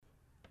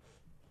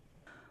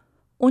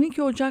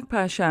12 Ocak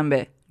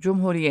Perşembe,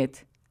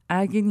 Cumhuriyet,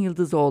 Ergin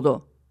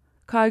Yıldızoğlu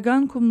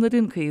Kaygan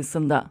kumların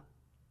kıyısında.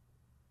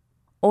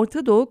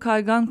 Orta Doğu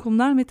kaygan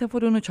kumlar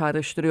metaforunu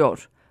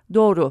çağrıştırıyor.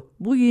 Doğru,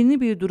 bu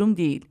yeni bir durum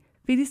değil.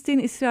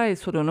 Filistin-İsrail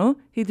sorunu,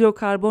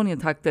 hidrokarbon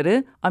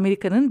yatakları,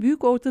 Amerika'nın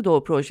Büyük Orta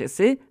Doğu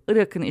projesi,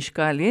 Irak'ın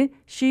işgali,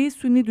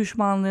 Şii-Sünni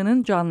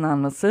düşmanlığının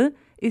canlanması,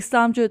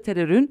 İslamcı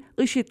terörün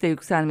IŞİD'le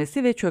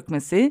yükselmesi ve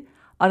çökmesi,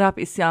 Arap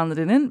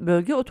isyanlarının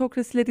bölge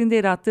otokrasilerinde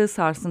yarattığı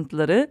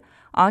sarsıntıları,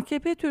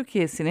 AKP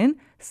Türkiye'sinin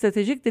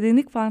stratejik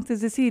derinlik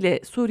fantezisiyle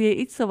Suriye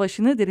iç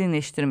savaşını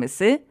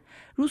derinleştirmesi,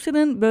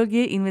 Rusya'nın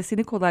bölgeye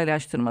inmesini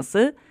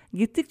kolaylaştırması,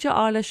 gittikçe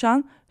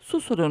ağırlaşan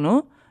su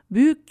sorunu,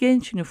 büyük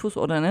genç nüfus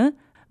oranı,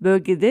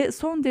 bölgede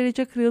son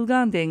derece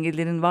kırılgan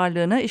dengelerin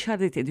varlığına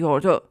işaret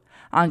ediyordu.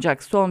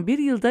 Ancak son bir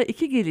yılda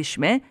iki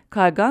gelişme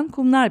kaygan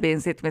kumlar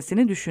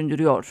benzetmesini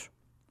düşündürüyor.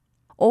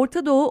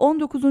 Orta Doğu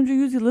 19.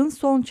 yüzyılın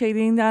son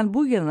çeyreğinden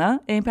bu yana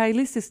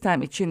emperyalist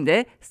sistem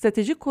içinde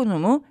stratejik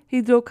konumu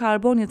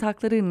hidrokarbon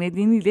yatakları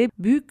nedeniyle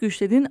büyük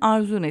güçlerin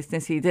arzu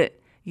nesnesiydi.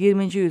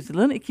 20.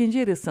 yüzyılın ikinci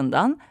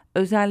yarısından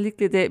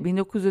özellikle de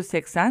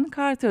 1980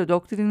 Carter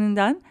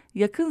doktrininden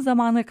yakın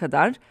zamana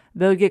kadar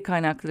bölge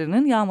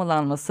kaynaklarının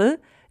yağmalanması,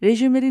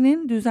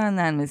 rejimlerinin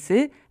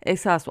düzenlenmesi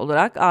esas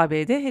olarak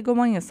ABD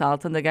hegemonyası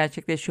altında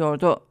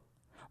gerçekleşiyordu.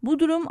 Bu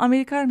durum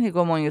Amerikan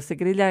hegemonyası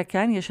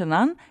gerilerken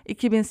yaşanan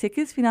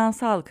 2008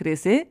 finansal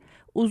krizi,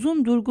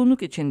 uzun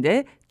durgunluk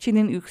içinde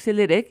Çin'in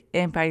yükselerek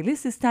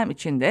emperyalist sistem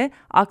içinde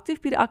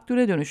aktif bir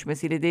aktöre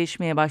dönüşmesiyle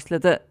değişmeye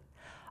başladı.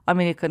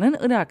 Amerika'nın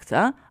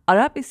Irak'ta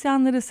Arap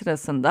isyanları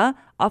sırasında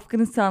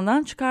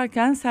Afganistan'dan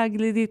çıkarken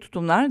sergilediği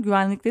tutumlar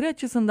güvenlikleri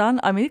açısından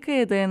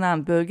Amerika'ya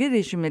dayanan bölge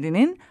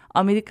rejimlerinin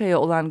Amerika'ya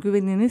olan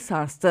güvenini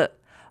sarstı.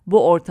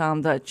 Bu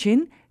ortamda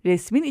Çin,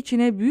 resmin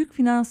içine büyük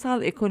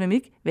finansal,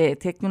 ekonomik ve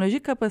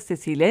teknolojik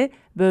kapasitesiyle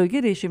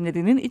bölge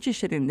rejimlerinin iç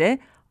işlerinde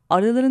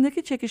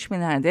aralarındaki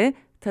çekişmelerde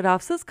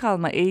tarafsız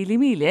kalma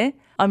eğilimiyle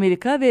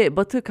Amerika ve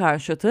Batı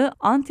karşıtı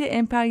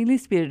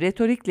anti-emperyalist bir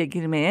retorikle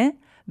girmeye,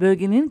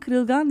 bölgenin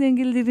kırılgan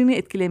dengelerini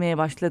etkilemeye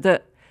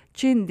başladı.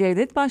 Çin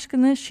Devlet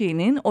Başkanı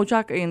Xi'nin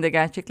Ocak ayında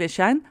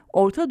gerçekleşen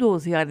Orta Doğu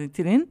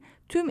ziyaretinin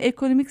tüm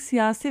ekonomik,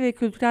 siyasi ve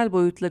kültürel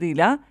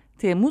boyutlarıyla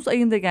Temmuz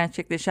ayında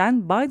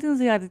gerçekleşen Biden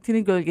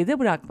ziyaretini gölgede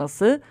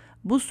bırakması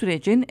bu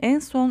sürecin en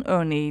son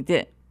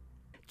örneğiydi.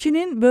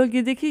 Çin'in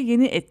bölgedeki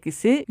yeni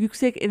etkisi,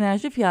 yüksek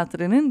enerji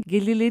fiyatlarının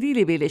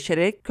gelirleriyle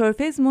birleşerek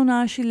Körfez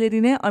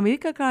monarşilerine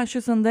Amerika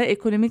karşısında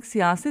ekonomik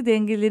siyasi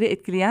dengeleri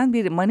etkileyen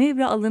bir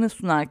manevra alanı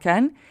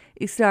sunarken,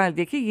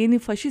 İsrail'deki yeni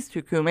faşist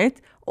hükümet,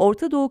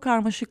 Orta Doğu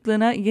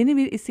karmaşıklığına yeni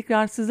bir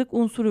istikrarsızlık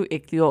unsuru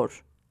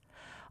ekliyor.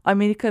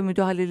 Amerika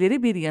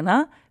müdahaleleri bir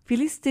yana,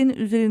 Filistin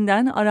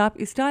üzerinden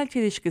Arap-İsrail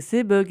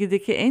çelişkisi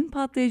bölgedeki en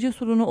patlayıcı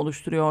sorunu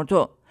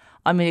oluşturuyordu.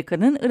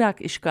 Amerika'nın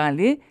Irak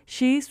işgali,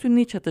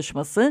 Şii-Sünni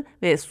çatışması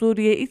ve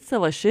Suriye iç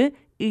savaşı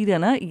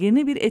İran'a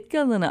yeni bir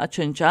etki alanı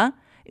açınca,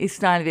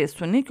 İsrail ve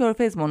Sünni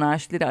Körfez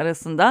monarşileri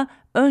arasında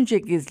önce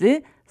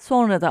gizli,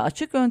 sonra da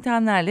açık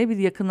yöntemlerle bir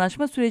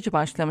yakınlaşma süreci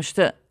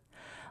başlamıştı.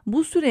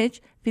 Bu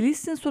süreç,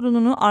 Filistin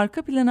sorununu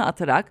arka plana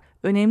atarak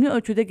önemli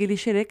ölçüde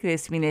gelişerek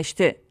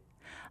resmileşti.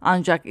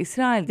 Ancak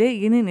İsrail'de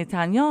yeni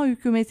Netanyahu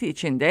hükümeti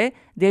içinde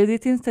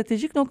devletin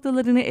stratejik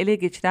noktalarını ele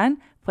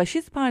geçiren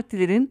faşist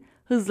partilerin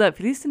hızla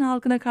Filistin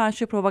halkına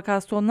karşı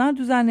provokasyonlar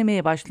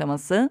düzenlemeye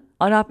başlaması,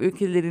 Arap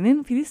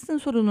ülkelerinin Filistin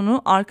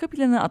sorununu arka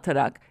plana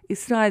atarak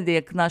İsrail'de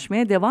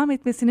yakınlaşmaya devam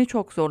etmesini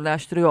çok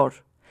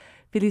zorlaştırıyor.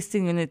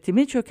 Filistin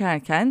yönetimi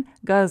çökerken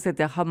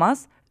Gazze'de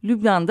Hamas,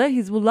 Lübnan'da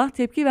Hizbullah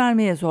tepki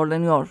vermeye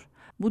zorlanıyor.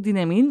 Bu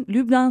dinamiğin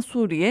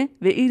Lübnan-Suriye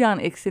ve İran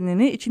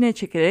eksenini içine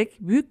çekerek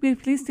büyük bir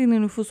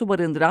Filistinli nüfusu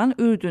barındıran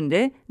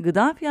Ürdün'de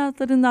gıda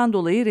fiyatlarından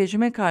dolayı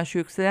rejime karşı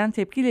yükselen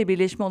tepkiyle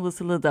birleşme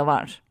olasılığı da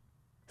var.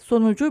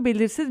 Sonucu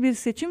belirsiz bir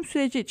seçim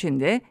süreci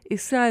içinde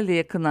İsrail'le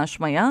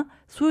yakınlaşmaya,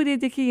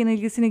 Suriye'deki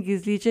yenilgisini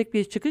gizleyecek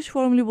bir çıkış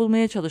formülü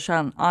bulmaya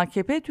çalışan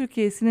AKP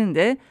Türkiye'sinin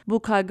de bu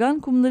kaygan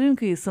kumların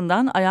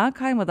kıyısından ayağa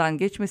kaymadan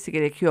geçmesi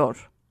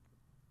gerekiyor.